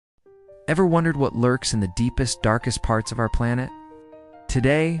Ever wondered what lurks in the deepest, darkest parts of our planet?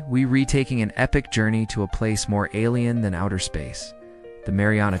 Today, we're retaking an epic journey to a place more alien than outer space, the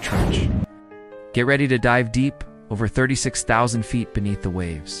Mariana Trench. Get ready to dive deep, over 36,000 feet beneath the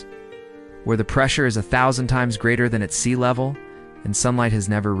waves, where the pressure is 1,000 times greater than its sea level and sunlight has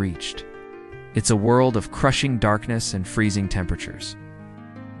never reached. It's a world of crushing darkness and freezing temperatures.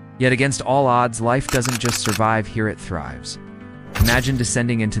 Yet against all odds, life doesn't just survive here, it thrives. Imagine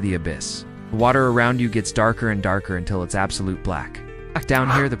descending into the abyss. The water around you gets darker and darker until it's absolute black. Down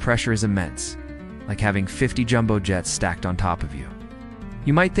here, the pressure is immense, like having 50 jumbo jets stacked on top of you.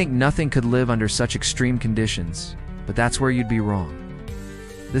 You might think nothing could live under such extreme conditions, but that's where you'd be wrong.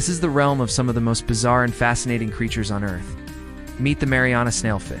 This is the realm of some of the most bizarre and fascinating creatures on Earth. Meet the Mariana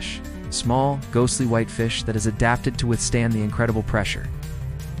snailfish, a small, ghostly white fish that has adapted to withstand the incredible pressure.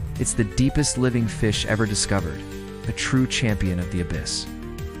 It's the deepest living fish ever discovered, a true champion of the abyss.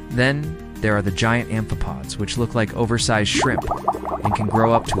 Then, there are the giant amphipods, which look like oversized shrimp and can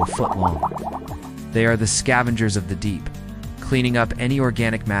grow up to a foot long. They are the scavengers of the deep, cleaning up any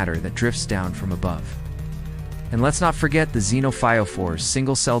organic matter that drifts down from above. And let's not forget the xenophyophores,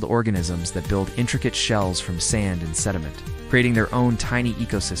 single-celled organisms that build intricate shells from sand and sediment, creating their own tiny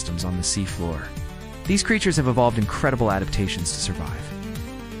ecosystems on the seafloor. These creatures have evolved incredible adaptations to survive.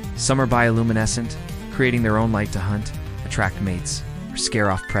 Some are bioluminescent, creating their own light to hunt, attract mates, or scare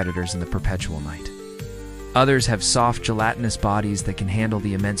off predators in the perpetual night. Others have soft, gelatinous bodies that can handle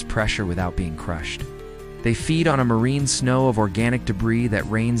the immense pressure without being crushed. They feed on a marine snow of organic debris that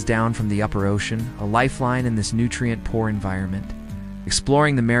rains down from the upper ocean, a lifeline in this nutrient-poor environment.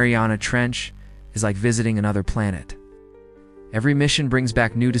 Exploring the Mariana Trench is like visiting another planet. Every mission brings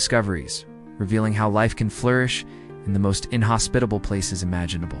back new discoveries, revealing how life can flourish in the most inhospitable places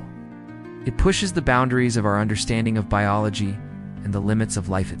imaginable. It pushes the boundaries of our understanding of biology and the limits of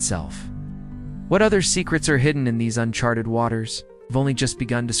life itself. What other secrets are hidden in these uncharted waters? We've only just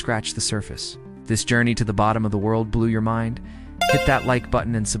begun to scratch the surface. If this journey to the bottom of the world blew your mind, hit that like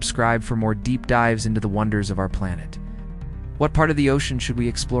button and subscribe for more deep dives into the wonders of our planet. What part of the ocean should we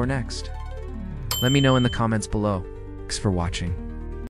explore next? Let me know in the comments below. Thanks for watching.